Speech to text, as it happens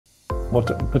What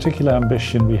particular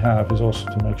ambition we have is also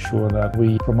to make sure that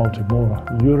we promote more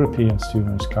European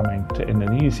students coming to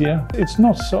Indonesia. It's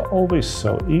not always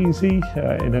so easy.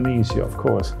 Indonesia, of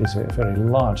course, is a very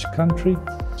large country.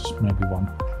 Just maybe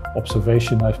one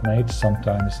observation I've made,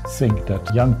 sometimes think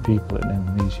that young people in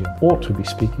Indonesia ought to be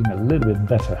speaking a little bit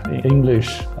better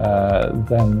English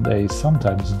than they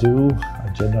sometimes do.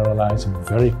 I generalize, I'm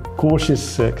very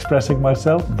cautious expressing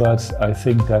myself, but I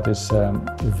think that is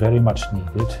very much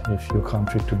needed if your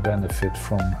country to benefit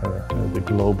from the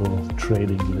global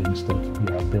trading links that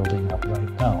we are building up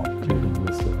right now, including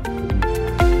with the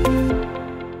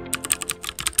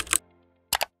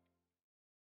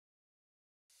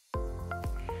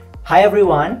Hi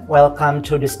everyone, welcome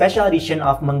to the special edition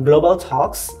of Mengglobal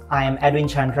Talks. I am Edwin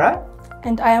Chandra.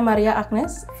 And I am Maria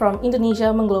Agnes from Indonesia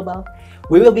Mengglobal.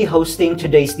 We will be hosting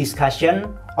today's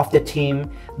discussion of the theme,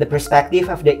 The Perspective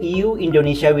of the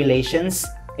EU-Indonesia Relations,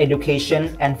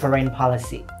 Education and Foreign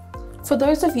Policy. For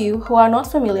those of you who are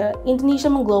not familiar, Indonesia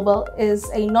Mengglobal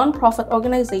is a non-profit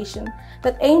organization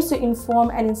that aims to inform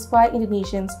and inspire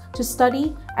Indonesians to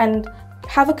study and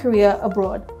have a career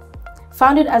abroad.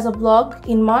 Founded as a blog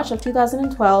in March of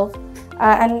 2012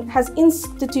 and has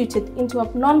instituted into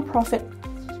a non-profit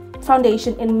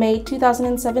foundation in May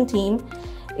 2017,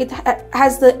 it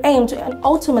has the aim to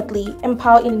ultimately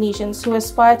empower Indonesians who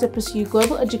aspire to pursue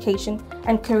global education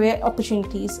and career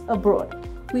opportunities abroad.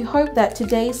 We hope that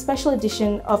today's special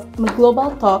edition of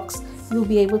Mengglobal Talks will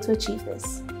be able to achieve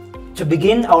this. To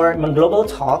begin our Mengglobal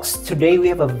Talks, today we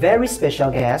have a very special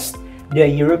guest, the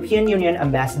European Union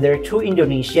Ambassador to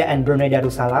Indonesia and Brunei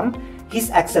Darussalam, His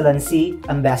Excellency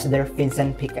Ambassador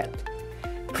Vincent Piket.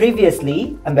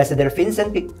 Previously, Ambassador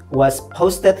Vincent Piket was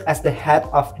posted as the head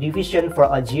of division for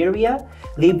Algeria,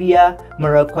 Libya,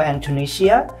 Morocco and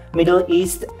Tunisia, Middle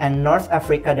East and North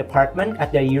Africa Department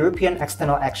at the European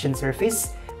External Action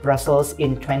Service, Brussels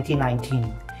in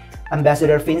 2019.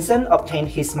 Ambassador Vincent obtained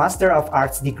his Master of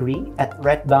Arts degree at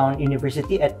Redbourn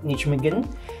University at Nijmegen,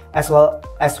 as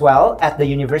well at the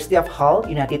University of Hull,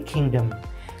 United Kingdom.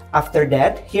 After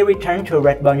that, he returned to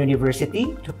Redbourn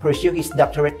University to pursue his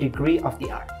doctorate degree of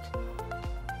the art.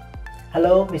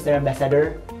 Hello, Mr.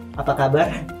 Ambassador. Apa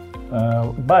kabar?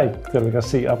 Baik, terima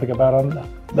kasih. Apa kabar Anda?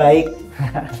 Baik.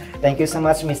 Thank you so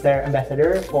much, Mr.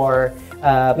 Ambassador, for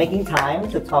making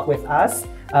time to talk with us.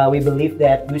 We believe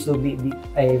that this will be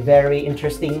a very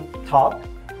interesting talk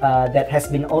that has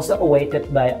been also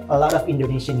awaited by a lot of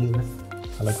Indonesian youth.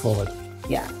 I look forward.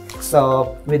 Yeah.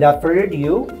 So without further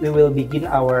ado, we will begin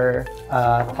our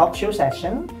talk show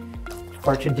session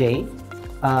for today.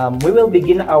 We will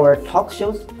begin our talk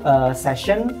show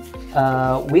session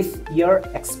with your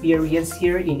experience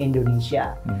here in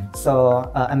Indonesia. So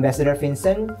Ambassador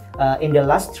Vincent, in the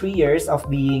last 3 years of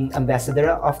being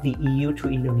Ambassador of the EU to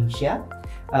Indonesia,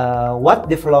 what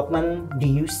development do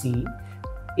you see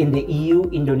in the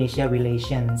EU-Indonesia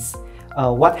relations?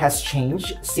 What has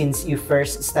changed since you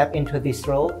first stepped into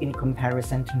this role in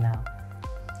comparison to now?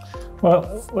 Well,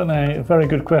 very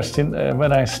good question.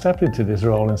 When I stepped into this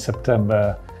role in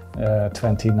September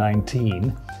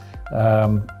 2019,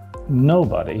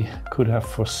 nobody could have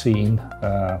foreseen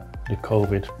the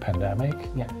COVID pandemic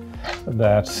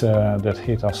that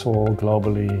hit us all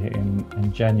globally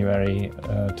in January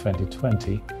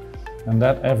 2020, and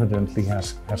that evidently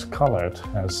has colored,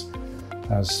 has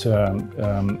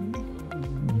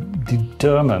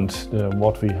determined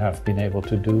what we have been able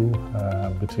to do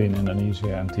between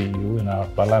Indonesia and the EU in our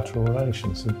bilateral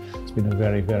relations. And it's been a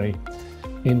very, very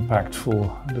impactful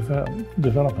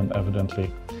development,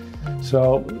 evidently.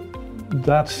 So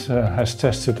that has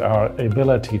tested our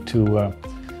ability to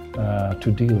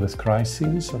deal with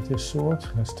crises of this sort,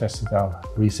 has tested our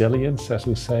resilience, as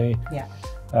we say,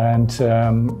 and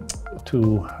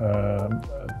to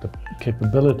the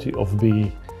capability of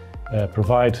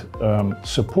provide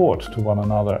support to one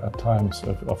another at times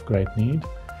of great need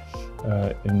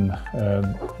in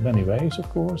many ways, of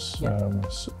course.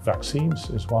 Vaccines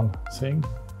is one thing.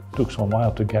 It took some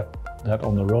while to get that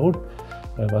on the road,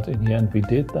 but in the end we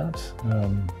did that.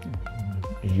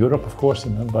 In Europe, of course,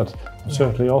 but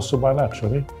certainly also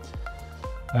bilaterally.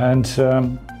 And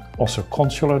also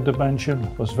consular dimension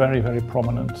was very, very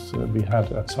prominent. We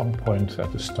had at some point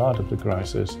at the start of the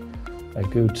crisis a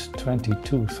good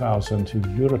 22,000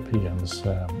 Europeans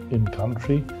in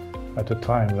country at a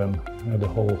time when the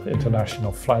whole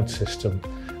international flight system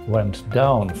went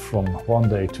down from one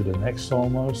day to the next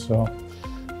almost. So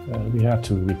we had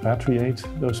to repatriate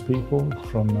those people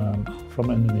from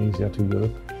Indonesia to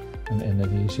Europe, and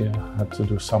Indonesia had to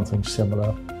do something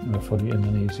similar for the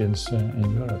Indonesians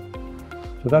in Europe.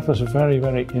 So that was a very,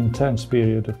 very intense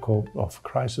period of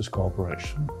crisis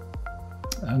cooperation.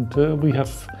 And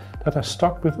that has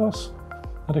stuck with us,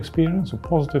 that experience, a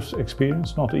positive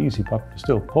experience, not easy, but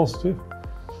still positive.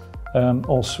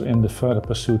 Also in the further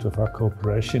pursuit of our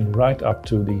cooperation, right up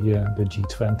to the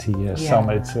G20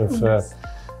 summit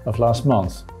of last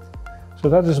month. So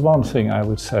that is one thing I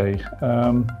would say.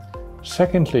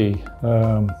 Secondly,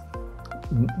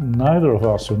 neither of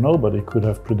us or nobody could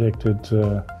have predicted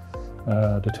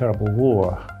the terrible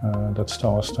war that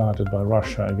started by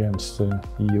Russia against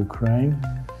Ukraine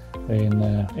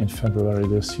in February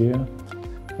this year.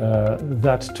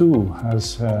 That too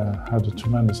has had a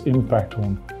tremendous impact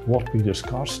on what we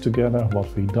discuss together,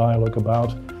 what we dialogue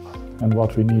about, and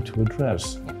what we need to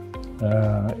address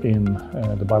in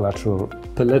the bilateral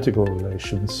political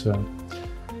relations.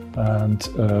 And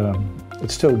it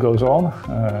still goes on.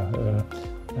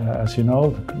 As you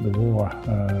know, the war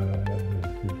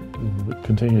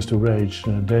continues to rage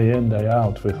day in, day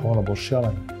out with horrible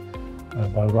shelling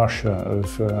by Russia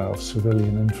of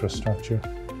civilian infrastructure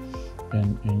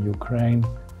in Ukraine.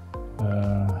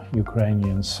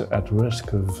 Ukrainians at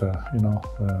risk of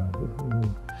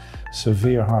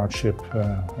severe hardship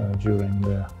during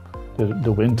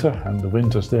the winter, and the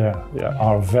winters there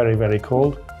are very, very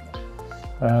cold.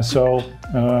 So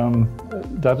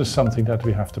that is something that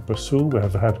we have to pursue. We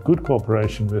have had good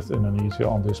cooperation with Indonesia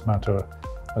on this matter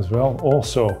as well,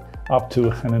 also up to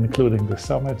and including the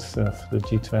summits of the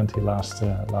G20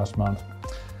 last month.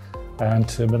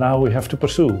 But now we have to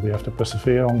pursue, we have to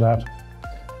persevere on that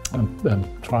and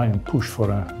try and push for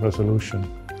a resolution.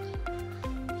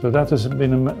 So that has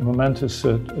been a momentous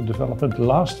development. The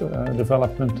last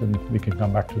development, and we can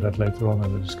come back to that later on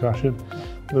in the discussion,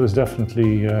 was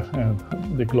definitely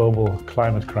the global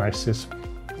climate crisis,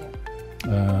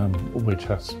 which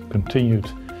has continued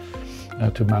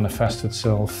to manifest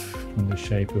itself in the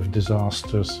shape of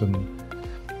disasters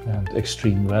and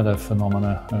extreme weather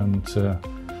phenomena, and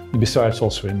besides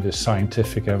also in the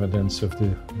scientific evidence of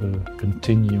the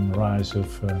continuing rise of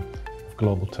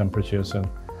global temperatures. And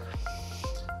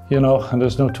and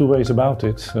there's no two ways about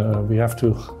it. We have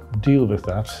to deal with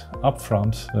that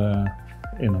upfront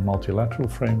in a multilateral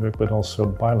framework, but also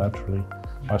bilaterally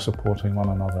by supporting one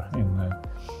another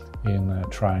in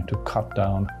trying to cut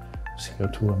down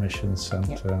CO2 emissions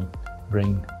and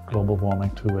bring global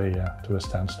warming to a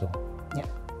standstill. Yeah.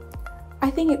 I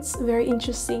think it's very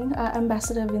interesting,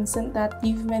 Ambassador Vincent, that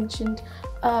you've mentioned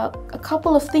a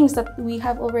couple of things that we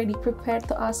have already prepared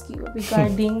to ask you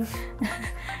regarding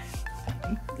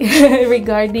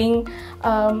regarding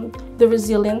the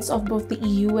resilience of both the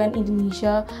EU and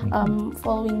Indonesia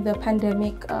following the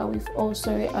pandemic. We've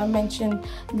also mentioned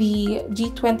the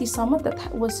G20 summit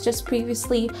that was just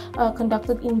previously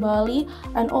conducted in Bali,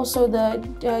 and also the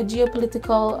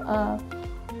geopolitical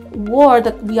war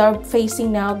that we are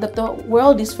facing now, that the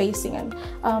world is facing. And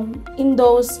in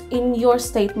your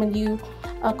statement, you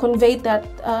conveyed that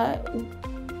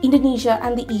Indonesia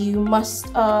and the EU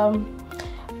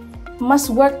must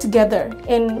work together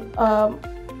in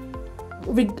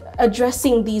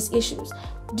addressing these issues.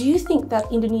 Do you think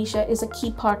that Indonesia is a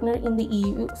key partner in the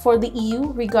EU for the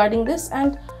EU regarding this,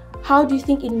 and how do you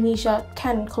think Indonesia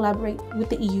can collaborate with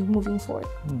the EU moving forward?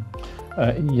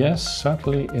 Yes,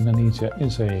 certainly Indonesia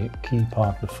is a key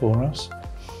partner for us.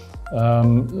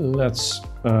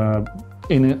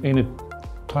 In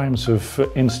times of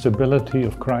instability,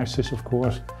 of crisis, of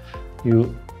course,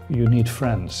 you need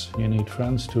friends. You need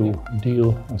friends to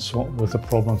deal with the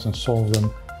problems and solve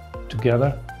them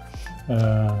together,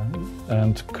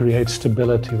 and create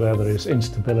stability where there is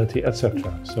instability,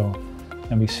 etc.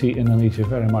 And we see Indonesia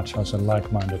very much as a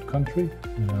like-minded country,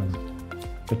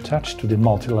 attached to the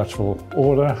multilateral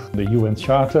order, the UN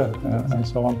Charter, and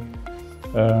so on,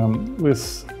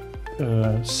 with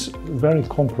very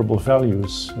comparable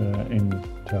values in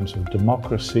terms of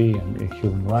democracy and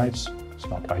human rights. It's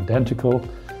not identical,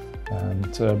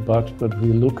 but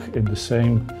we look in the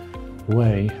same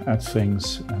way at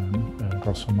things.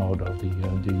 Grosso modo,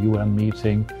 the UN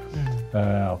meeting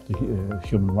of the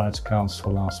Human Rights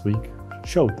Council last week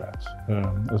showed that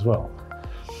as well.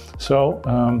 So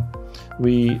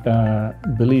we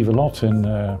believe a lot in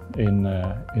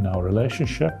our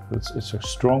relationship. It's a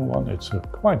strong one. It's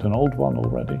quite an old one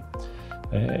already.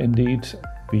 Indeed,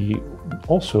 we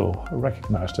also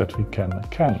recognize that we can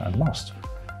and must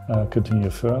continue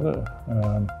further,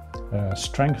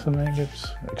 strengthening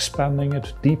it, expanding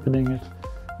it, deepening it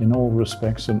in all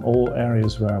respects, in all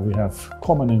areas where we have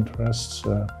common interests,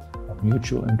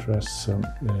 mutual interests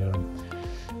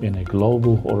in a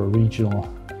global or a regional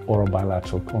or a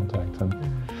bilateral contact. And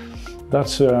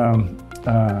that's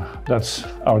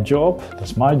our job.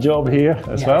 That's my job here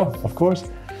as well, of course.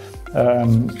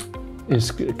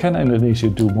 Can Indonesia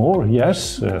do more?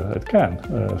 Yes, it can.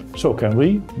 So can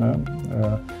we.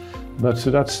 But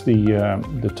that's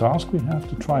the task we have,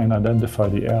 to try and identify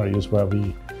the areas where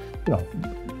we,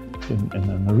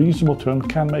 in a reasonable term,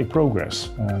 can make progress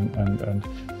and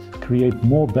create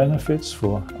more benefits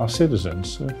for our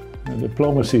citizens.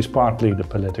 Diplomacy is partly the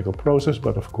political process,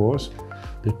 but of course,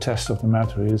 the test of the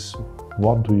matter is,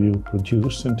 what do you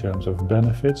produce in terms of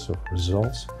benefits, of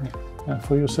results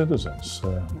for your citizens?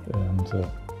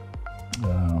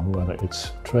 Whether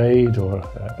it's trade or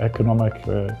economic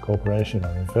cooperation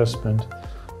or investment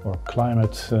or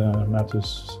climate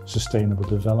matters, sustainable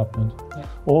development,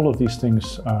 all of these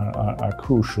things are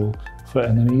crucial for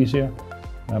Indonesia,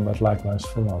 but likewise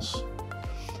for us.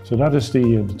 So that is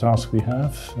the task we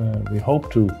have. We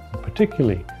hope to,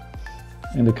 particularly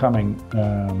in the coming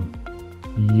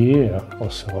year or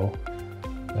so,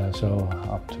 so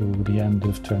up to the end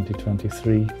of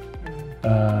 2023,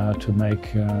 to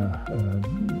make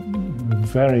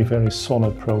very, very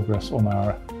solid progress on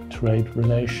our trade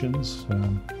relations,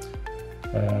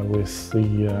 with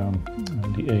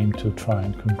the aim to try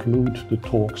and conclude the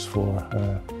talks for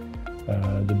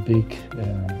the big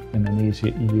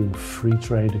Indonesia-EU free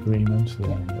trade agreement,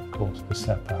 called the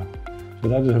CEPA. So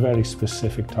that is a very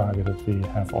specific target that we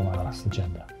have on our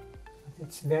agenda.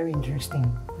 It's very interesting.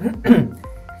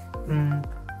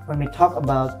 When we talk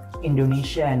about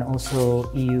Indonesia and also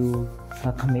EU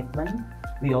commitment,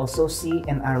 we also see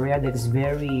an area that is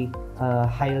very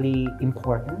highly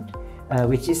important,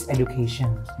 which is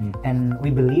education. And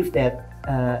we believe that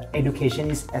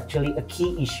education is actually a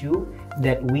key issue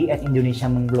that we at Indonesia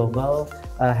Mengglobal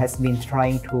has been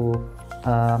trying to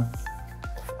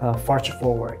forge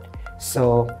forward.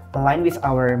 So, aligned with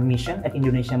our mission at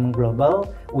Indonesia Mengglobal,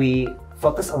 we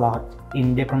focus a lot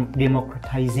in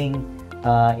democratizing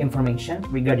information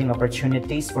regarding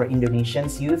opportunities for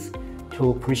Indonesians youth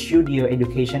to pursue their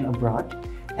education abroad.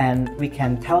 And we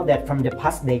can tell that from the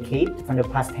past decade, from the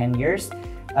past 10 years,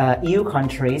 EU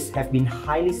countries have been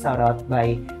highly sought out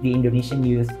by the Indonesian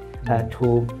youth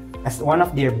as one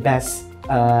of their best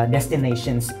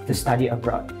destinations to study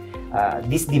abroad.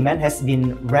 This demand has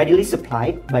been readily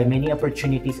supplied by many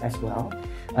opportunities as well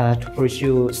to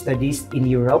pursue studies in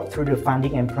Europe through the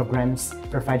funding and programs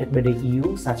provided by the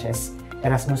EU, such as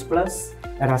Erasmus+,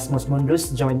 Erasmus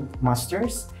Mundus Joint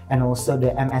Masters, and also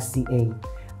the MSCA.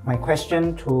 My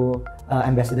question to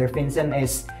Ambassador Vincent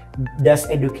is, does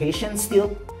education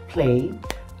still play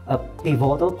a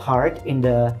pivotal part in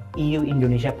the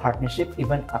EU-Indonesia partnership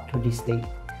even up to this date?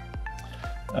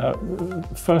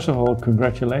 First of all,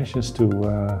 congratulations to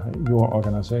your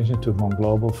organization, to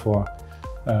Mengglobal, for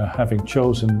having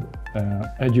chosen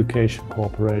education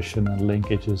cooperation and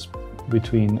linkages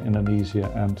between Indonesia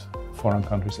and foreign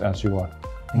countries as your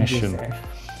mission.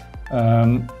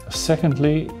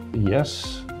 Secondly,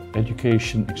 yes,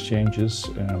 education exchanges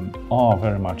are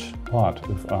very much part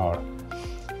of our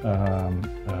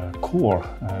core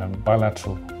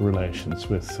bilateral relations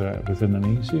with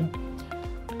Indonesia.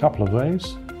 A couple of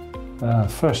ways.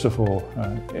 First of all,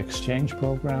 exchange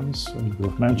programs.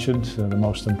 You've mentioned the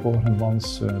most important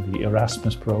ones. The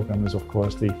Erasmus program is, of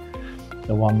course, the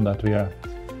one that we are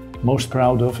most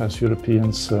proud of as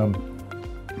Europeans.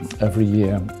 Every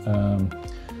year,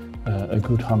 a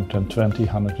good 120,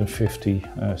 150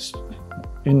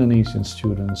 Indonesian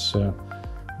students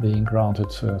being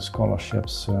granted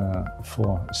scholarships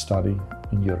for study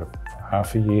in Europe for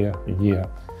half a year,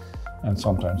 and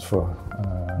sometimes for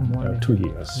 2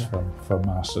 years for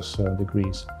master's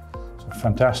degrees. So a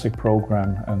fantastic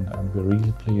program, and we're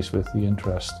really pleased with the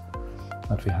interest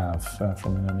that we have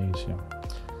from Indonesia.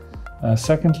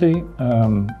 Secondly,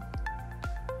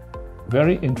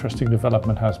 very interesting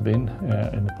development has been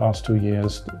in the past 2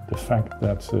 years the fact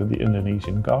that the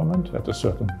Indonesian government at a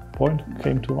certain point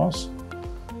came to us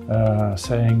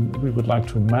saying, we would like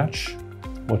to match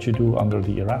what you do under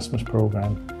the Erasmus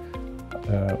program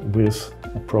with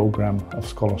a program of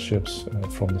scholarships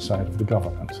from the side of the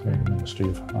government. The Ministry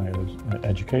of Higher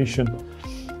Education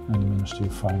and the Ministry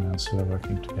of Finance are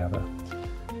working together.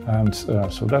 And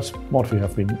so that's what we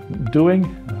have been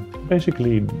doing,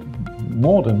 basically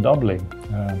more than doubling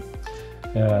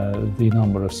the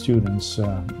number of students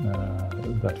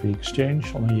that we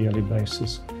exchange on a yearly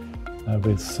basis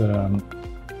with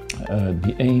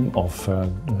the aim of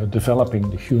developing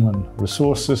the human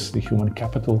resources, the human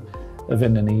capital of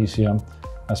Indonesia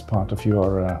as part of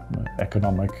your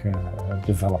economic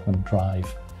development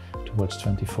drive towards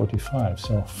 2045.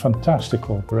 So fantastic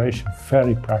cooperation,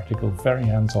 very practical, very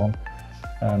hands-on,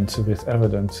 and with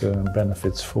evident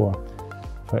benefits for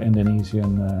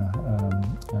Indonesian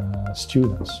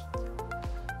students.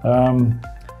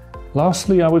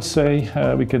 Lastly, I would say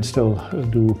we can still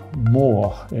do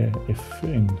more if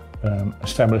in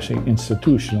establishing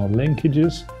institutional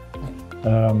linkages.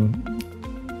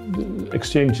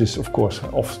 Exchanges, of course,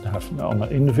 often have on an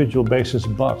individual basis,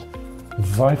 but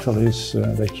vital is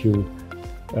that you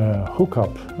hook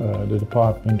up the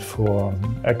Department for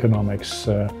Economics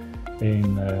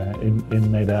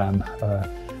in Medan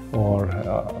or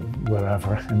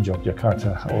wherever in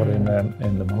Yogyakarta or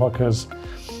in the Moluccas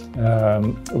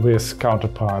with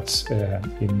counterparts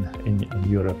in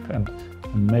Europe and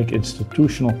make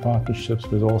institutional partnerships,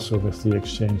 but also with the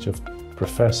exchange of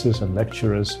professors and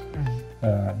lecturers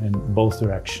in both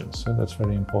directions. So that's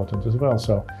very important as well.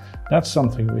 So that's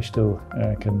something we still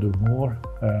can do more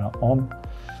on.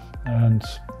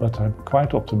 But I'm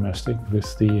quite optimistic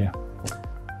with the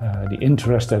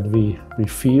interest that we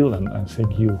feel, and I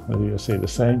think you say the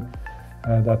same,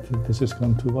 that this is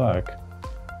going to work.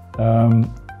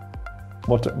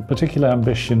 What particular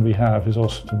ambition we have is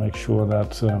also to make sure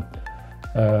that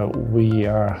we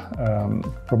are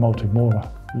promoting more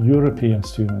European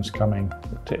students coming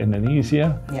to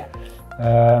Indonesia. Yeah.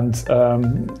 And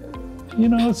you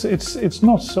know, it's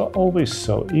not always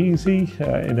so easy.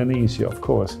 Indonesia, of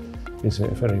course, is a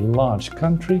very large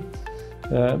country,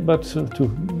 but to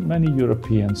many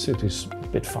Europeans it is a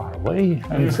bit far away,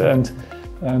 and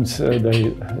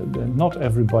not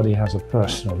everybody has a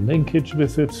personal linkage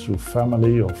with it through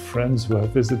family or friends who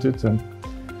have visited,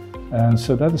 and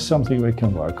so that is something we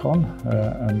can work on,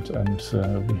 and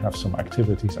we have some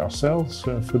activities ourselves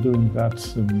for doing that,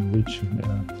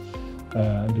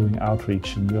 doing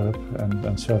outreach in Europe,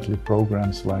 and certainly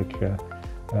programs like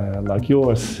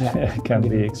yours can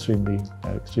be extremely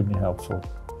helpful.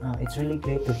 It's really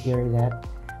great to hear that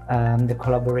the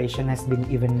collaboration has been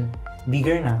even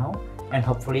bigger now, and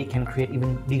hopefully can create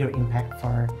even bigger impact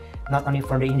for not only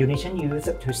for the Indonesian youth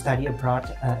to study abroad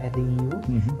at the EU,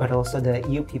 but also the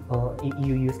EU people,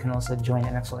 EU youth can also join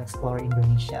and actually explore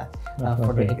Indonesia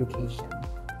for their education.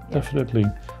 Definitely.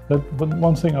 But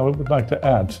one thing I would like to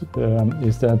add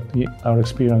is that our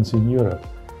experience in Europe,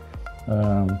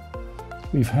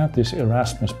 we've had this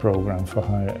Erasmus program for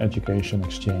higher education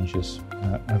exchanges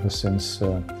ever since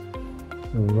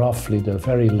roughly the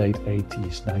very late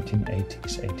 80s,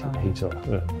 1980s, 88 or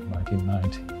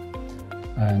 1990.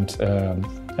 And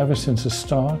ever since the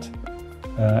start,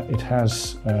 it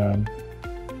has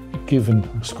given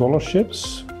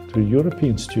scholarships to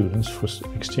European students for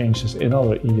exchanges in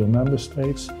other EU member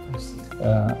states.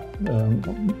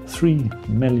 3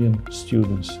 million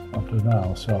students up to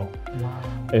now. So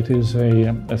it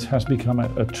has become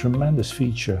a tremendous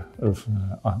feature of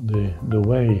the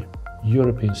way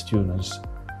European students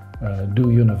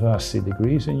do university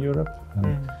degrees in Europe,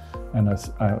 and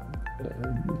I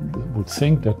would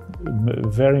think that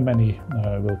very many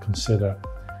will consider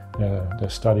their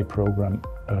study program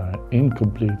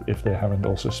incomplete if they haven't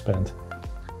also spent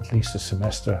at least a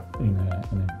semester in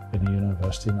a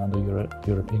university in other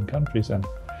European countries. And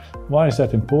why is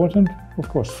that important? Of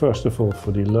course, first of all,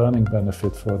 for the learning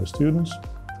benefit for the students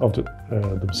of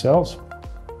themselves.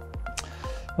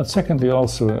 But secondly,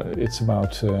 also it's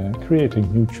about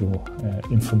creating mutual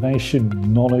information,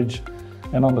 knowledge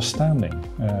and understanding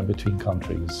between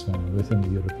countries within the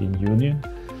European Union,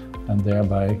 and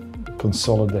thereby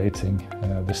consolidating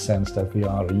the sense that we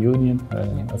are a union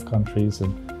of countries,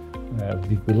 and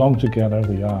we belong together.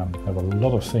 We have a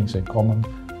lot of things in common.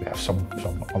 We have some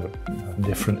other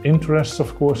different interests,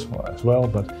 of course, as well,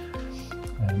 but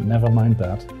never mind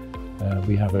that.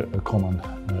 We have a common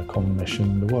mission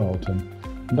in the world, and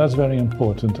that's very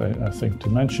important, I think, to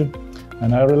mention.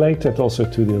 And I relate that also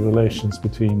to the relations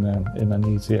between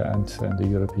Indonesia and the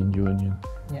European Union.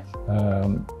 Yeah.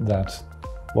 That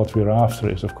what we're after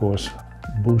is, of course,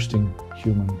 boosting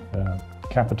human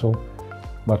capital,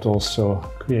 but also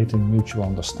creating mutual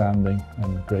understanding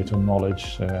and greater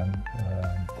knowledge,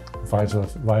 vice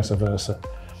versa,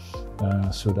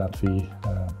 so that we,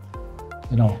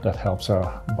 that helps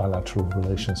our bilateral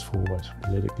relations forward,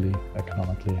 politically,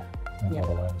 economically, and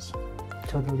otherwise.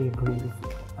 Totally agree with you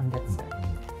on that side.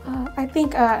 I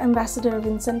think, Ambassador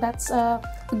Vincent, that's a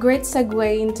great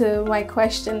segue into my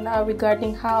question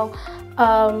regarding how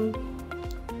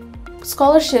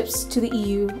scholarships to the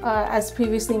EU, as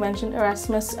previously mentioned,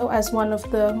 Erasmus as one of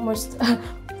the most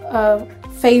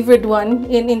favored one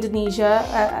in Indonesia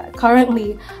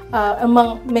currently,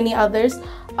 among many others.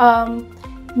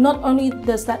 Not only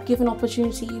does that give an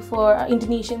opportunity for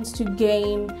Indonesians to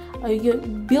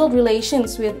build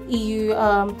relations with EU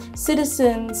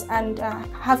citizens and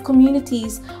have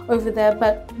communities over there,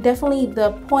 but definitely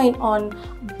the point on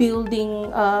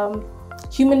building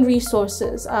human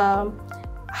resources.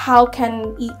 How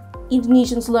can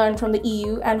Indonesians learn from the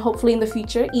EU, and hopefully in the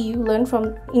future, EU learn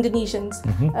from Indonesians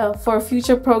for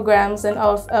future programs and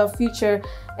future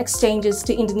exchanges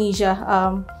to Indonesia.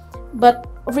 But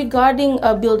regarding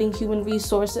building human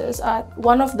resources,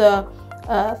 one of the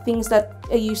things that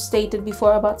you stated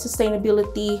before about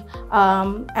sustainability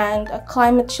and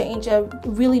climate change, a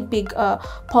really big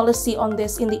policy on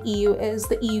this in the EU is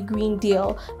the EU Green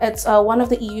Deal. It's one of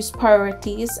the EU's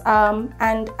priorities,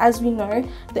 and as we know,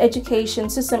 the education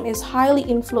system is highly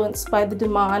influenced by the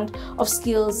demand of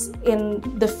skills in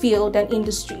the field and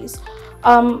industries.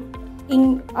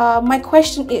 My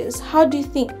question is, how do you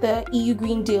think the EU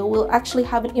Green Deal will actually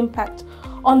have an impact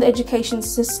on the education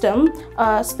system,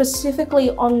 specifically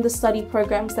on the study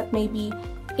programs that maybe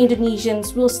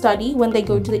Indonesians will study when they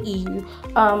go to the EU?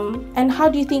 And how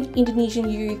do you think Indonesian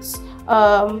youths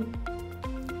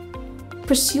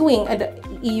pursuing an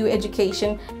EU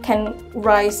education can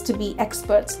rise to be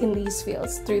experts in these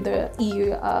fields through the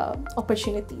EU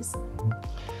opportunities?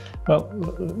 Well,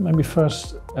 maybe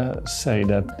first say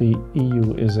that the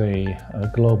EU is a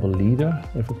global leader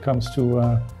if it comes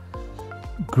to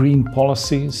green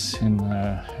policies in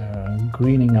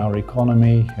greening our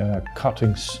economy,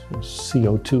 cutting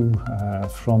CO2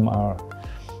 from our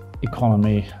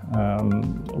economy.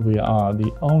 We are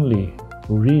the only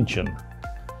region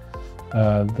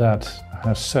that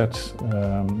has set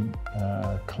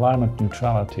carbon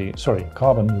neutrality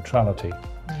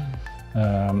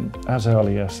as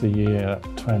early as the year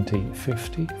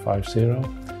 2050, 50.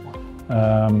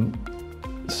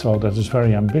 So that is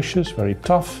very ambitious, very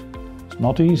tough. It's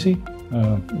not easy,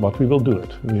 but we will do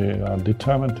it. We are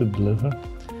determined to deliver.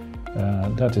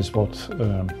 That is what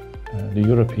the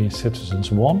European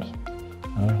citizens want.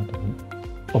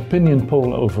 Opinion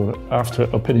poll after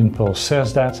opinion poll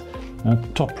says that.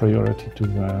 Top priority to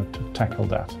tackle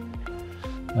that.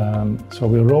 So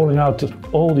we're rolling out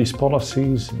all these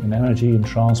policies in energy, in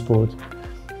transport,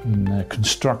 in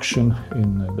construction,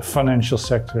 in the financial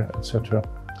sector, etc.,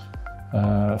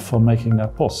 for making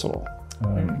that possible.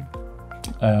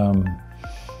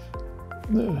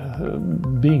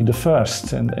 Being the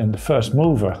first and the first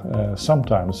mover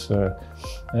sometimes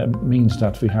means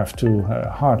that we have to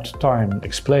hard time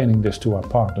explaining this to our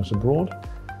partners abroad,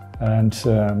 and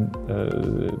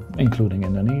including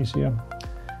Indonesia.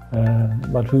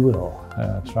 But we will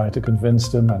try to convince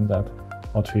them, and that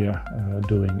what we are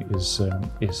doing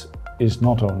is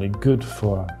not only good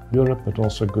for Europe but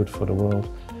also good for the world,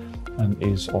 and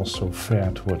is also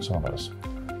fair towards others.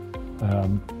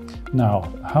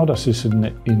 Now, how does this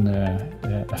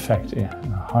affect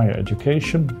higher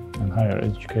education and higher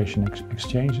education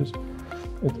exchanges?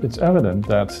 It's evident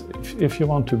that if you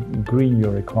want to green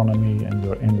your economy and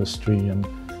your industry and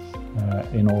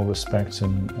in all respects,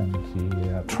 and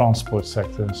the transport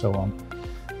sector and so on,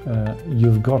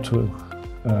 you've got to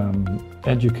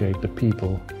educate the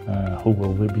people who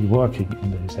will be working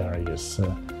in these areas,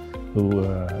 who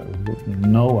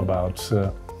know about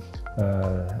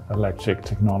electric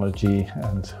technology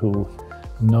and who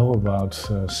know about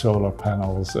solar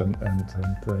panels and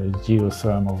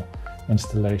geothermal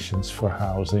installations for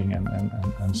housing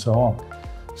and so on.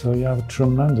 So you have a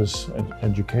tremendous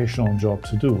educational job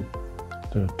to do,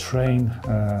 to train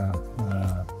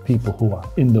people who are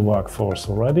in the workforce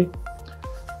already,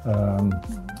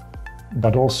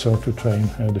 but also to train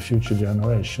the future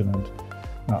generation. And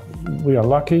now, we are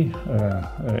lucky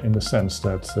in the sense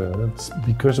that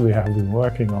because we have been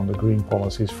working on the green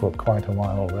policies for quite a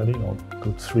while already, or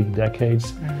good 3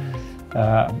 decades,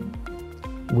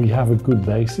 we have a good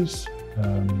basis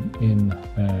in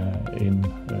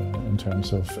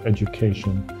terms of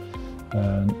education,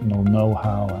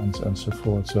 know-how and so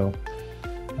forth. So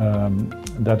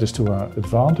that is to our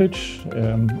advantage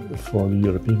for the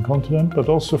European continent, but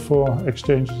also for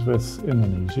exchanges with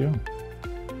Indonesia.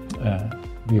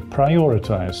 We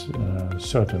prioritize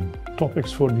certain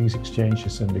topics for these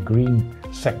exchanges, and the green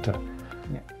sector,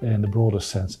 in the broader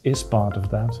sense, is part of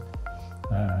that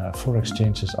for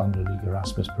exchanges under the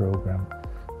Erasmus program,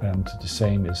 and the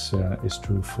same is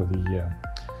true for the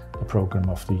program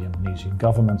of the Indonesian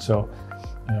government. So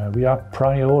we are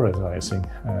prioritizing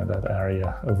that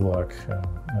area of work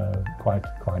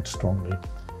quite strongly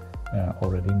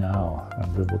already now,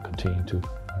 and we will continue to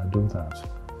do that.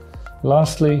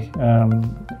 Lastly,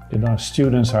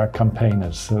 students are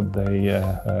campaigners.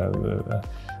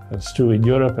 It's true in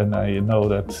Europe, and I know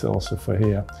that also for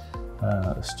here.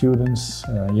 Students,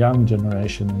 young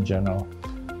generation in general,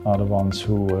 are the ones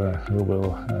who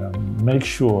will make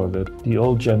sure that the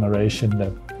old generation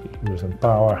that was in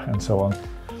power and so on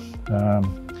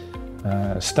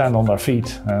stand on their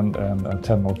feet and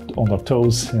stand on their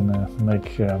toes and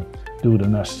make do the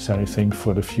necessary thing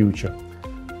for the future.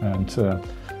 And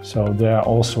so there are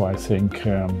also, I think,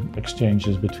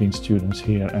 exchanges between students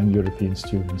here and European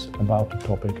students about the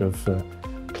topic of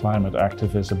climate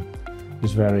activism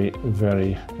is very,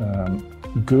 very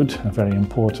good and very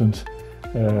important.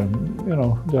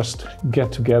 Just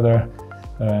get together,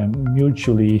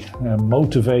 mutually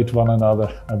motivate one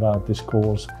another about this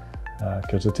cause,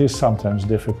 because it is sometimes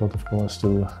difficult, of course,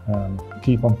 to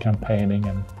keep on campaigning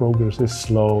and progress is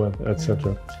slow,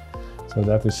 etc. So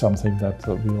that is something that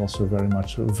we also very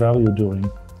much value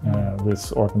doing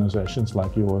with organizations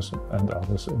like yours and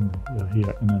others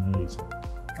here in Indonesia.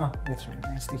 Oh, that's really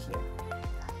nice to hear.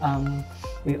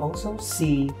 We also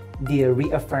see the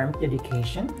reaffirmed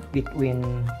dedication between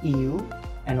EU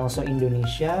and also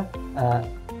Indonesia,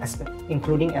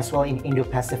 including as well in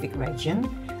Indo-Pacific region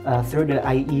through the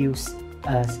IEU's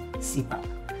SIPA.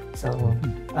 So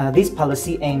this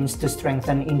policy aims to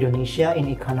strengthen Indonesia in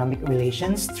economic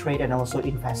relations, trade and also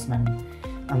investment.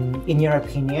 In your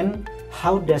opinion,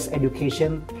 how does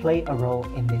education play a role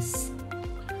in this?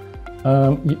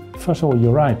 First of all,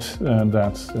 you're right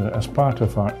that as part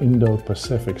of our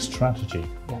Indo-Pacific strategy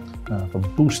for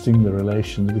boosting the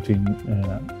relations between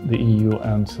the EU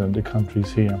and the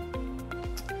countries here,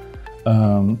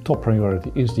 top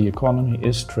priority is the economy,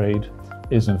 is trade,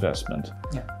 is investment.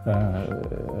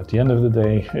 At the end of the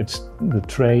day, it's the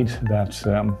trade that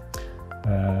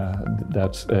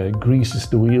greases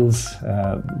the wheels,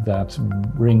 that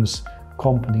brings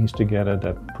companies together,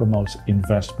 that promotes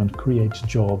investment, creates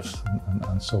jobs,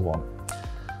 and so on.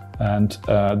 And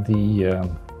the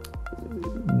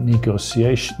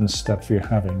negotiations that we're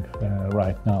having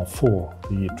right now for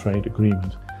the trade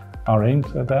agreement are aimed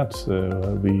at that.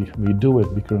 We do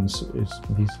it because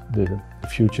the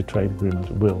future trade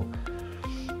agreement will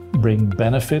bring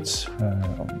benefits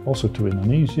also to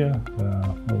Indonesia.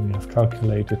 We have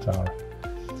calculated, our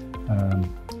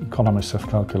economists have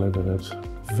calculated it,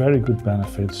 very good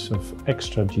benefits of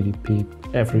extra GDP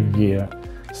every year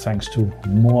thanks to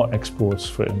more exports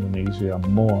for Indonesia,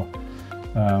 more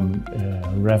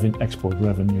export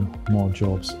revenue, more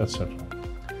jobs, etc.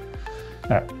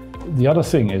 The other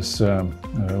thing is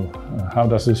how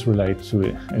does this relate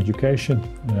to education?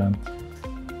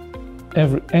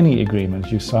 Any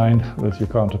agreement you sign with your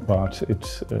counterpart,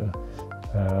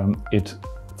 it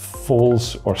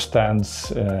falls or stands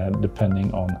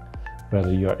depending on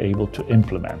whether you're able to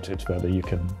implement it, whether you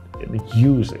can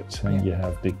use it, and you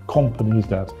have the companies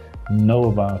that know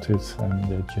about it, and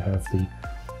that you have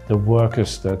the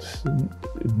workers that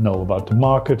know about the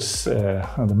markets,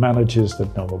 and the managers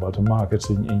that know about the markets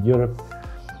in Europe,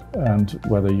 and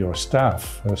whether your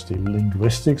staff has the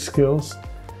linguistic skills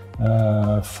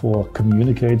for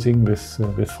communicating with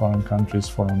foreign countries,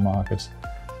 foreign markets.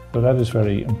 So that is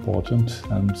very important,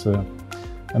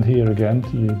 and here again,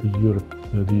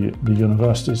 the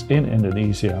universities in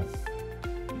Indonesia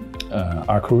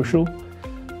are crucial.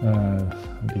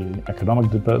 The economic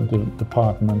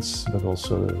departments, but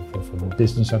also for the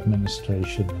business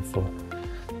administration,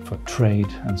 for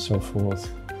trade and so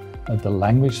forth. The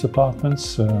language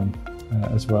departments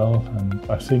as well, and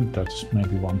I think that's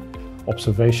maybe one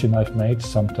observation I've made.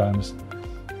 Sometimes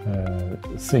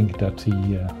think that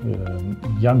the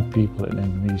young people in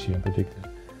Indonesia in particular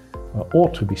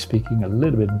ought to be speaking a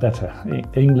little bit better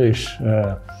English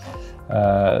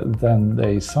than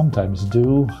they sometimes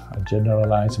do. I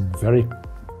generalize, I'm very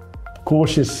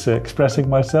cautious expressing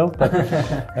myself, but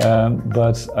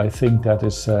I think that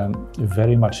is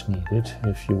very much needed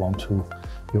if you want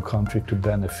your country to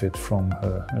benefit from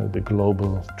the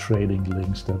global trading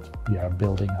links that we are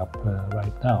building up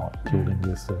right now, including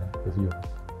with Europe.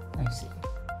 I see.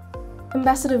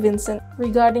 Ambassador Vincent,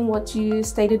 regarding what you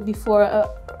stated before,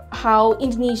 how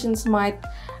Indonesians might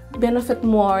benefit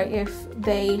more if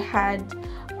they had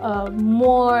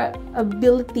more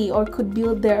ability or could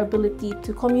build their ability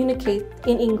to communicate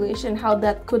in English, and how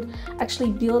that could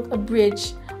actually build a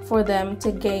bridge for them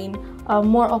to gain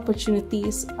more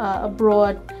opportunities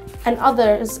abroad and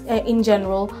others in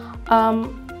general.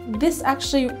 This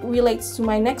actually relates to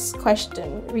my next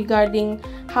question regarding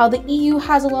how the EU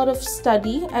has a lot of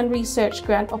study and research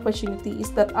grant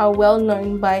opportunities that are well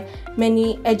known by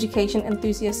many education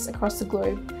enthusiasts across the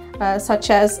globe,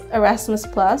 such as Erasmus+,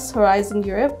 Horizon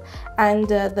Europe, and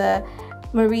the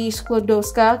Marie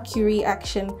Sklodowska-Curie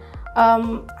Action.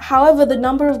 However, the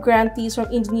number of grantees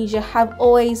from Indonesia have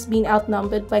always been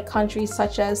outnumbered by countries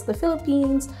such as the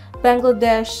Philippines,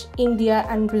 Bangladesh, India,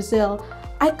 and Brazil.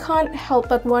 I can't help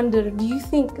but wonder, do you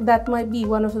think that might be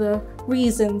one of the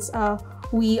reasons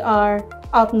we are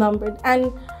outnumbered?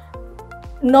 And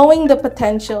knowing the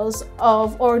potentials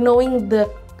of, or knowing the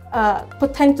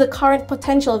the current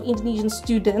potential of Indonesian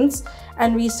students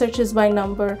and researchers by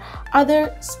number, are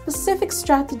there specific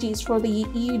strategies for the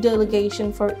EU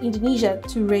delegation for Indonesia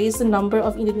to raise the number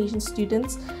of Indonesian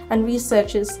students and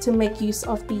researchers to make use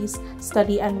of these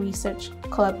study and research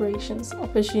collaborations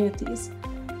opportunities?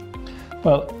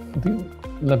 Well,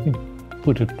 let me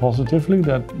put it positively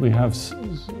that we have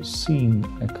seen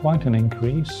quite an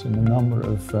increase in the number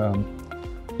of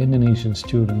Indonesian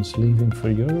students leaving for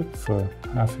Europe for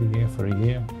half a year, for a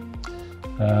year,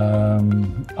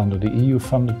 under the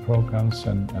EU-funded programs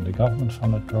and the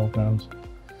government-funded programs.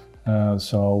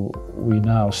 So we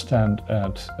now stand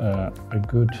at a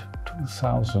good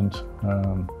 2,000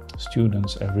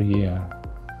 students every year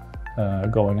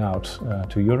going out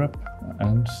to Europe,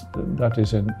 and that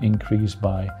is an increase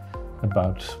by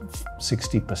about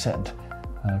 60%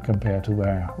 compared to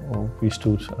where we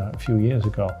stood a few years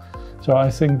ago. So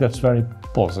I think that's very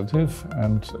positive,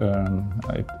 and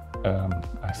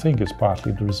I think it's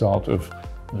partly the result of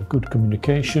good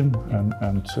communication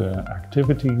and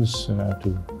activities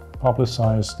to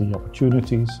publicize the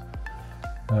opportunities,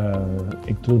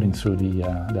 including through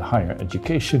the higher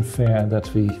education fair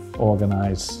that we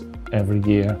organize every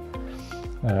year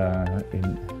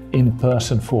in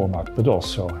person format, but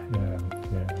also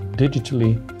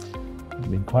digitally.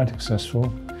 Been quite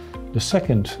successful. The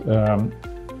second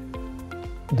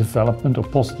development or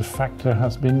positive factor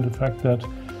has been the fact that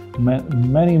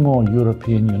many more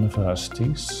European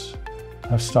universities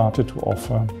have started to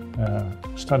offer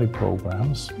study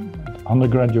programs at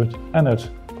undergraduate and at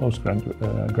postgraduate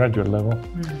graduate level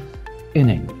in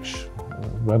English,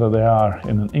 whether they are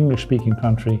in an English-speaking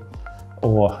country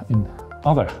or in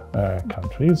other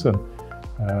countries.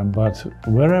 But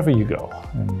wherever you go,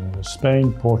 in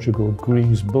Spain, Portugal,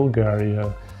 Greece,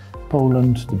 Bulgaria,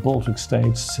 Poland, the Baltic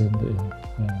states, and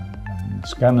the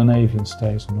Scandinavian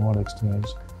states, Nordic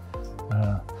states,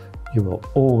 you will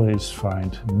always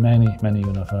find many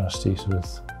universities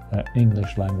with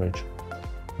English language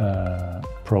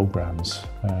programs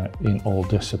in all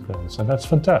disciplines. And that's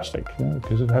fantastic,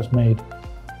 because it has made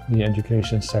the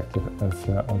education sector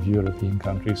of European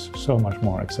countries so much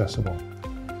more accessible.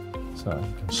 So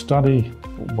you can study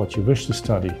what you wish to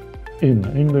study in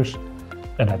English,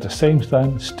 and at the same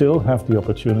time still have the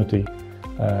opportunity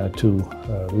to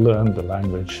learn the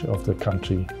language of the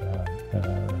country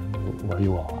where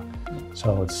you are.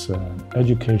 So it's an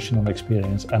educational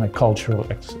experience and a cultural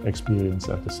experience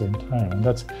at the same time. And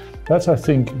that's I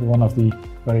think one of the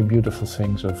very beautiful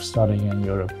things of studying in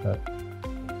Europe.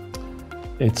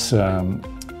 It's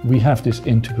we have this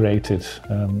integrated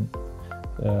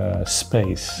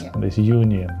space, this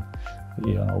union.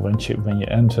 You know, when you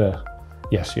enter,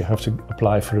 yes, you have to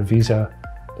apply for a visa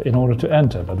in order to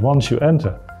enter, but once you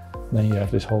enter, then you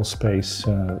have this whole space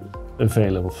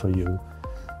available for you.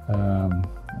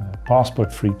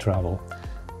 Passport-free travel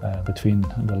between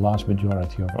the large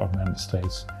majority of our member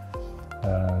states,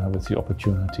 with the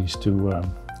opportunities to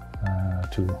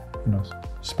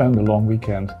spend a long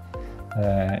weekend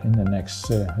in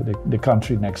the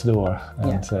country next door,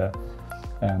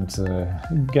 and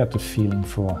get the feeling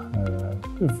for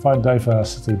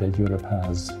diversity that Europe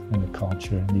has in the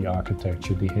culture, in the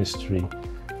architecture, the history,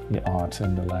 the art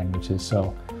and the languages.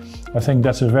 So I think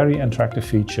that's a very attractive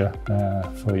feature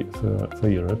for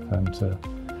Europe, and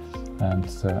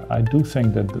I do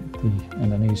think that the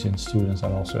Indonesian students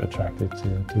are also attracted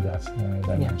to that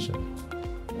dimension.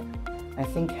 I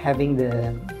think having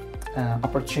the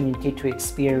opportunity to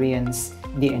experience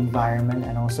the environment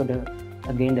and also the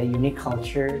unique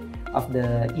culture of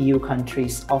the EU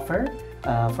countries offer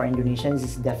for Indonesians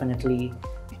is definitely,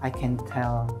 I can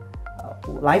tell,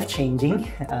 life-changing,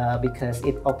 because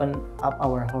it opened up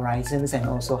our horizons and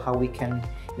also how we can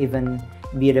even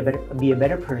be a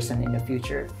better person in the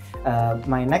future.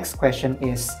 My next question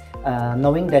is,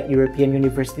 knowing that European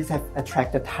universities have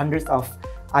attracted hundreds of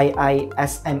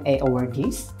IISMA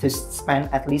awardees to spend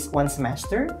at least one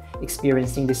semester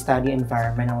experiencing the study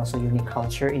environment and also unique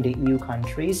culture in the EU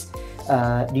countries,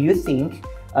 do you think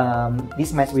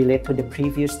this might relate to the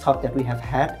previous talk that we have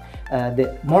had,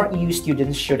 that more EU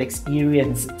students should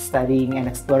experience studying and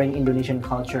exploring Indonesian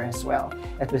culture as well?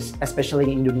 Especially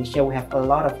in Indonesia, we have a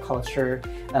lot of culture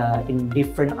in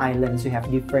different islands. We have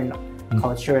different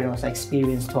culture and also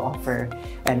experience to offer.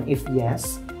 And if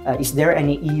yes, is there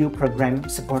any EU program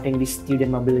supporting this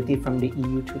student mobility from the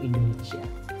EU to Indonesia?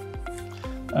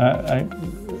 I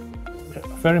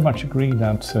very much agree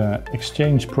that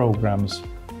exchange programs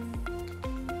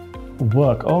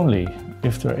work only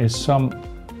if there is some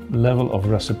level of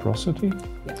reciprocity.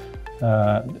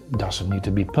 Doesn't need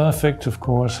to be perfect, of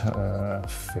course,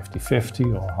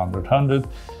 50-50 or 100-100,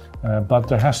 but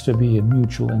there has to be a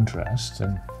mutual interest,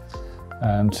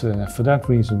 and for that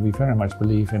reason we very much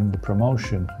believe in the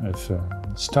promotion of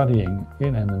studying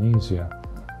in Indonesia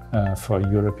for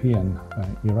European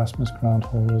Erasmus grant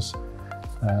holders.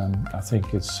 I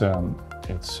think it's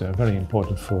very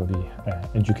important for the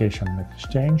educational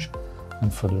exchange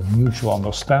and for the mutual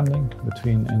understanding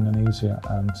between Indonesia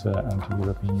and the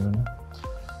European Union.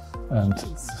 And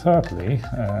thirdly,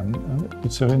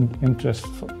 it's of interest,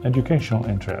 for educational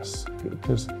interests,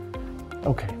 because,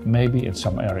 okay, maybe in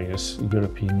some areas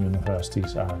European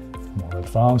universities are more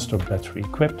advanced or better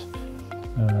equipped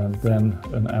than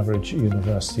an average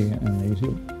university in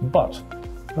Indonesia, but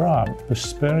there are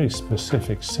very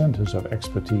specific centers of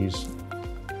expertise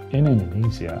in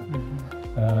Indonesia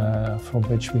from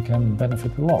which we can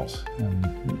benefit a lot. And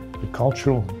the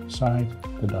cultural side,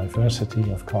 the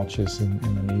diversity of cultures in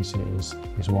Indonesia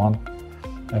is one,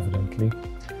 evidently.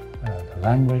 The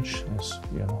language is,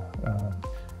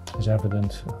 is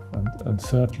evident, and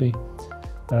thirdly,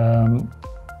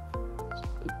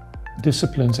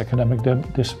 disciplines, academic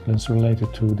disciplines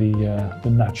related to the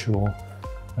natural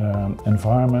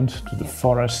environment, to the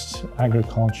forests,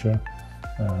 agriculture,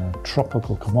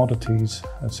 tropical commodities,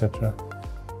 etc.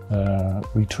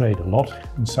 We trade a lot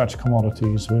in such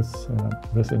commodities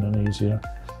with Indonesia.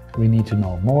 We need to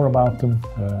know more about them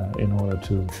in order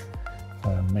to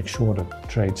make sure that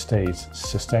trade stays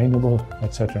sustainable,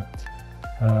 etc.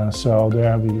 So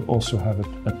there we also have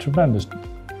a tremendous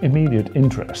immediate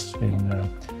interest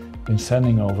in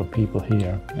sending over people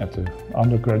here at the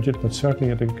undergraduate, but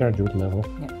certainly at the graduate level,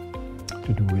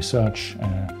 to do research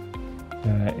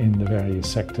in the various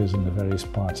sectors in the various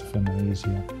parts of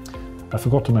Indonesia. I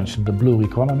forgot to mention the blue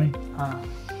economy.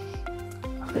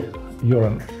 You're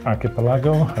an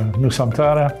archipelago,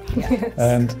 Nusantara,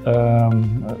 and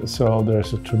so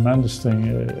there's a tremendous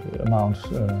amount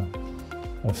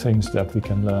of things that we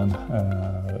can learn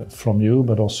from you,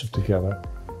 but also together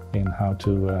in how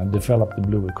to develop the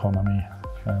blue economy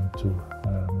and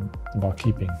about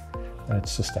keeping it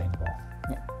sustainable.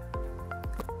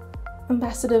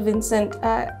 Ambassador Vincent,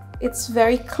 it's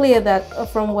very clear that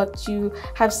from what you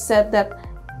have said that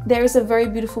there is a very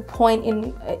beautiful point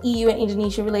in EU and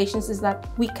Indonesia relations is that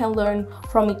we can learn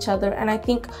from each other. And I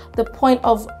think the point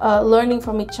of learning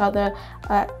from each other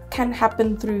can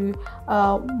happen through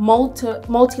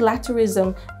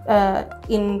multilateralism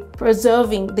in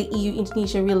preserving the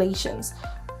EU-Indonesia relations.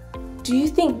 Do you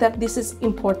think that this is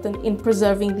important in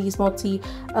preserving these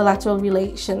multilateral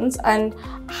relations? And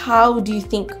how do you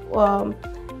think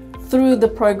through the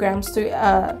programs, through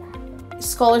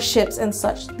scholarships and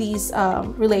such, these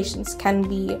relations can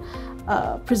be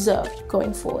preserved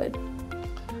going forward?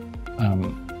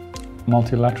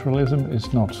 Multilateralism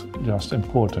is not just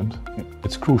important,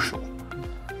 it's crucial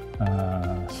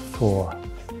for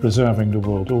preserving the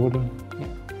world order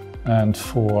and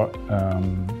for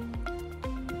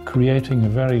creating a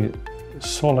very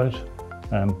solid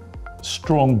and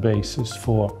strong basis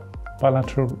for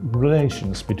bilateral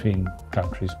relations between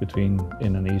countries, between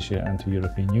Indonesia and the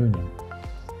European Union.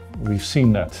 We've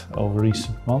seen that over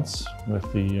recent months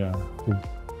with the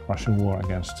Russian war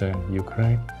against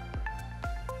Ukraine.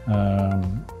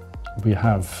 We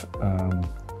have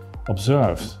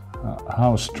observed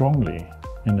how strongly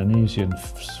Indonesians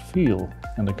feel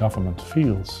and the government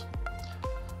feels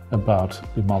about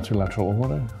the multilateral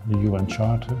order, the UN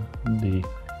Charter, the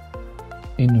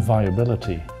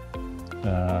inviolability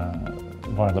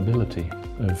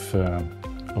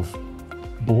of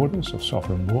borders, of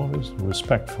sovereign borders,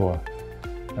 respect for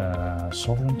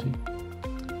sovereignty.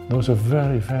 Those are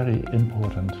very, very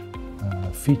important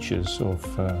features of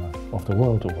the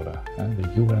world order, the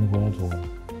UN world order.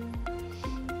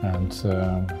 And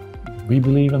we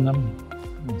believe in them,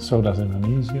 and so does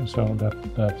Indonesia, so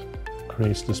that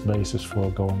creates this basis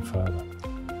for going further.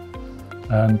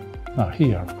 And now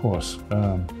here, of course,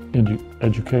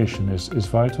 education is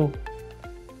vital.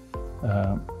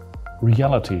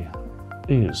 Reality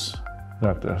is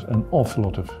that there's an awful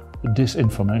lot of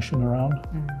disinformation around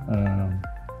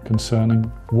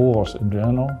concerning wars in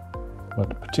general,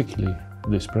 but particularly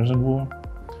this present war.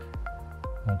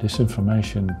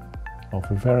 Disinformation of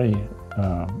a very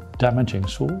damaging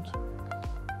sort,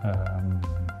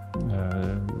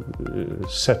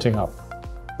 setting up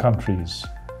countries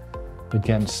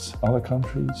against other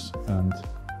countries and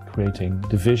creating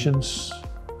divisions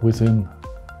within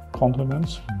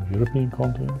continents, the European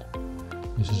continent.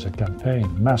 This is a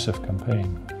campaign, massive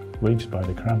campaign, waged by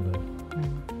the Kremlin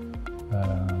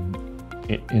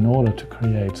in order to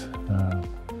create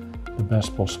the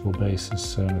best possible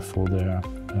basis for their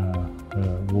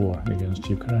war against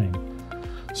Ukraine.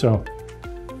 So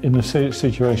in a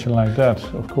situation like that,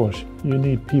 of course, you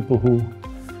need people who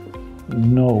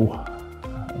know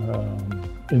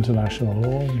international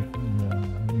law,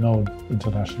 know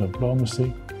international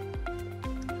diplomacy,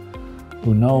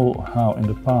 who know how in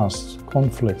the past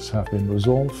conflicts have been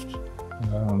resolved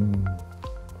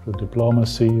through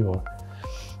diplomacy or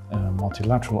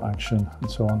multilateral action and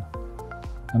so on.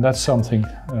 And that's something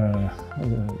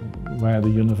where the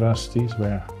universities,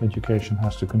 where education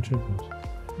has to contribute.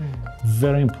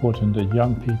 Very important that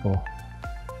young people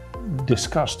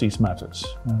discuss these matters,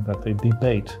 that they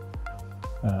debate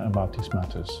about these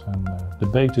matters. And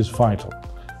debate is vital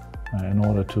in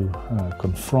order to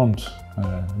confront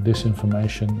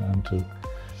disinformation and to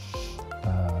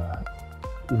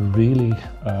really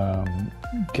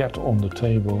get on the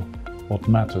table what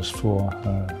matters for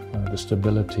the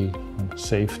stability and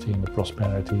safety and the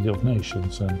prosperity of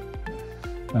nations.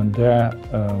 And there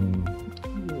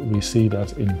we see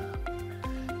that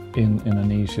in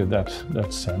Indonesia,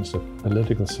 that sense, the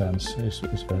political sense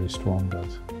is very strong,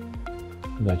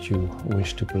 that you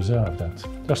wish to preserve that.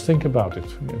 Just think about it.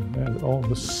 I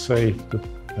always say that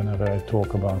whenever I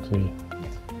talk about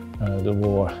the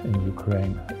war in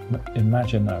Ukraine,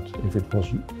 imagine that if it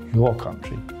was your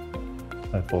country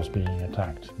that was being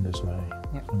attacked in this way.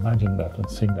 Yeah. Imagine that and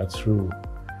think that through.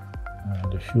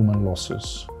 The human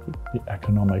losses, the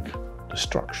economic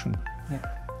destruction,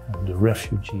 the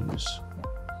refugees.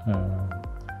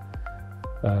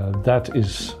 That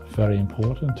is very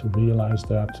important to realize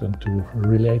that and to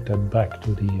relate that back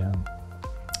to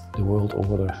the world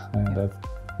order that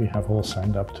we have all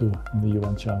signed up to in the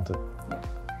UN Charter.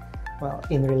 Well,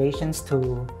 in relations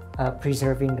to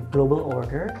preserving the global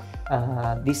order,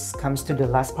 this comes to the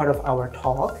last part of our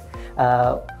talk.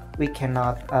 We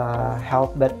cannot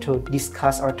help but to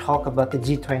discuss or talk about the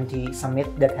G20 summit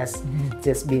that has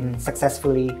just been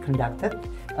successfully conducted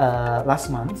last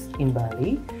month in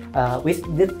Bali,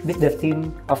 with the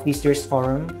theme of this year's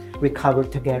forum, Recover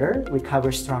Together,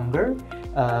 Recover Stronger.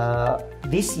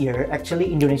 This year,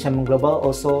 actually, Indonesia Mengglobal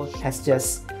also has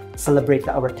just celebrated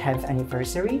our 10th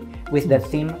anniversary with the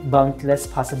theme Boundless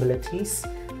Possibilities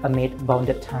Amid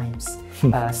Bounded Times.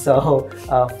 For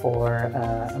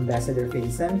Ambassador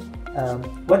Vincent,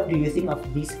 what do you think of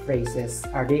these phrases?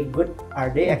 Are they good?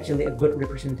 Are they actually a good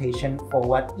representation for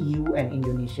what EU and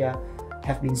Indonesia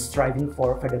have been striving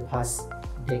for the past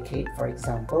decade, for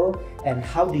example? And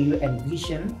how do you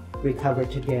envision Recover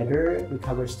Together,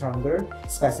 Recover Stronger,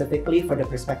 specifically for the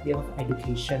perspective of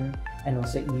education and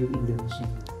also EU-Indonesia?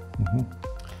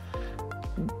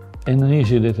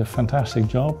 Indonesia did a fantastic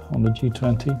job on the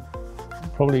G20.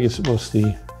 Probably it was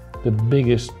the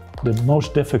biggest, the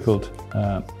most difficult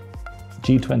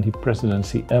G20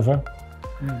 presidency ever.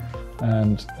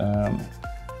 And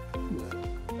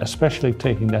especially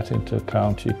taking that into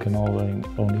account, you can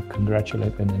only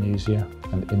congratulate Indonesia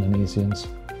and Indonesians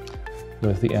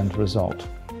with the end result.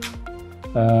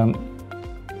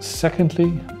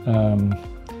 Secondly,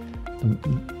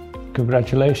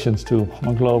 congratulations to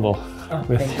Mengglobal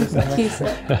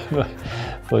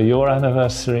for your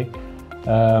anniversary.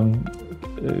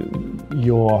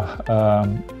 Your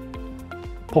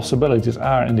possibilities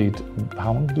are indeed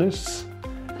boundless,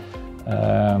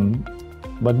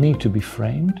 but need to be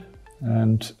framed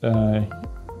and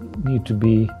need to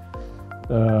be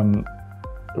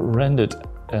rendered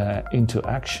into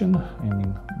action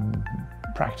in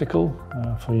practical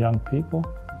for young people.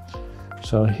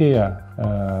 So here,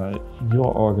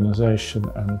 your organization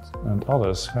and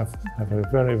others have a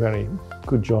very, very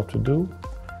good job to do.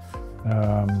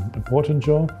 Important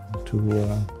job to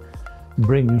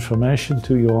bring information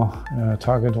to your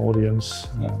target audience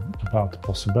about the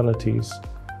possibilities.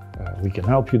 We can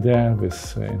help you there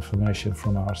with information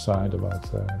from our side about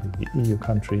the EU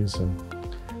countries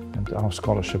and our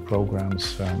scholarship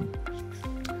programs.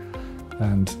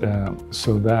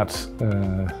 So that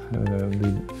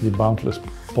the boundless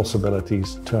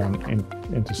possibilities turn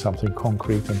into something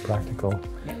concrete and practical,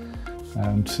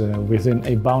 and within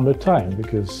a bounded time,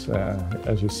 because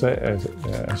as you say,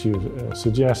 as you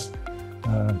suggest,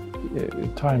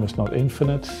 time is not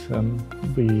infinite, and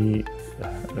we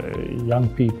young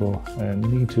people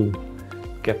need to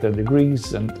get their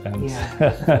degrees and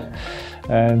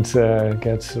and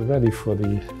get ready for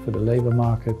the labor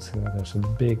market. There's a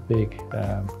big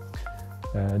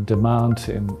demand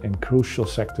in crucial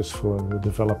sectors for the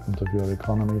development of your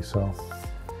economy. So,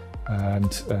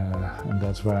 and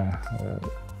that's where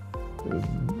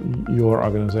your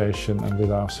organization and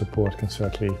with our support can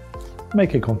certainly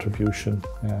make a contribution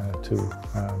to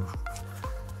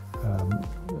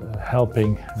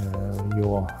helping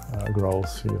your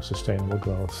growth, your sustainable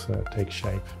growth, take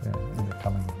shape in the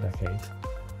coming decade.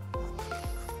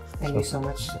 Thank you so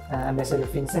much, Ambassador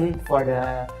Vincent, for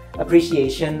the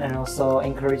appreciation and also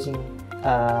encouraging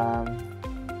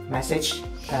message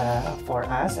for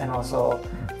us, and also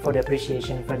for the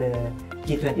appreciation for the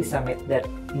G20 summit that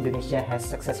Indonesia has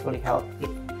successfully held. It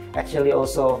actually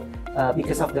also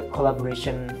because of the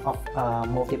collaboration of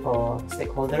multiple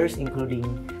stakeholders, including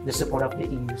the support of the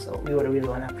EU. So we would really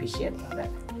want to appreciate that.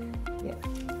 Yeah.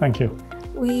 Thank you.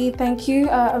 We thank you,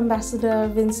 Ambassador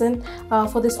Vincent,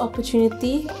 for this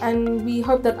opportunity, and we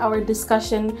hope that our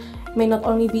discussion may not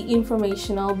only be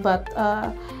informational, but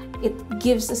it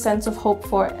gives a sense of hope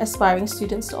for aspiring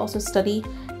students to also study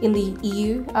in the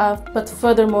EU, but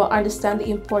furthermore understand the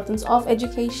importance of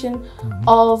education,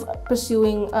 of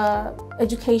pursuing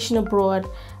education abroad,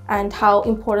 and how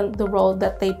important the role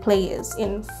that they play is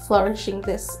in flourishing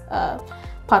this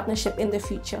partnership in the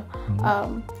future.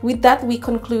 With that, we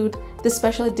conclude this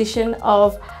special edition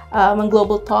of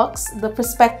Mengglobal Talks, the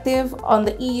perspective on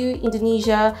the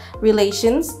EU-Indonesia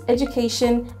relations,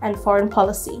 education, and foreign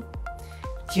policy.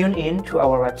 Tune in to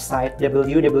our website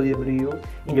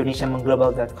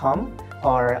www.indonesiamengglobal.com,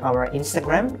 or our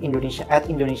Instagram Indonesia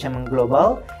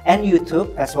Mengglobal, and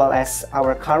YouTube, as well as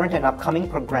our current and upcoming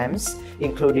programs,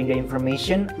 including the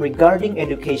information regarding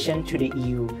education to the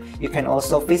EU. You can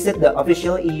also visit the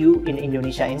official EU in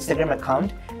Indonesia Instagram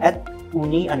account at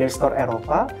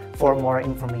uni_Eropa for more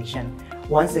information.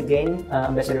 Once again,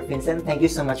 Ambassador Vincent, thank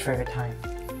you so much for your time.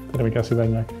 Terima kasih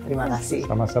banyak. Terima kasih.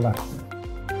 Sama-sama.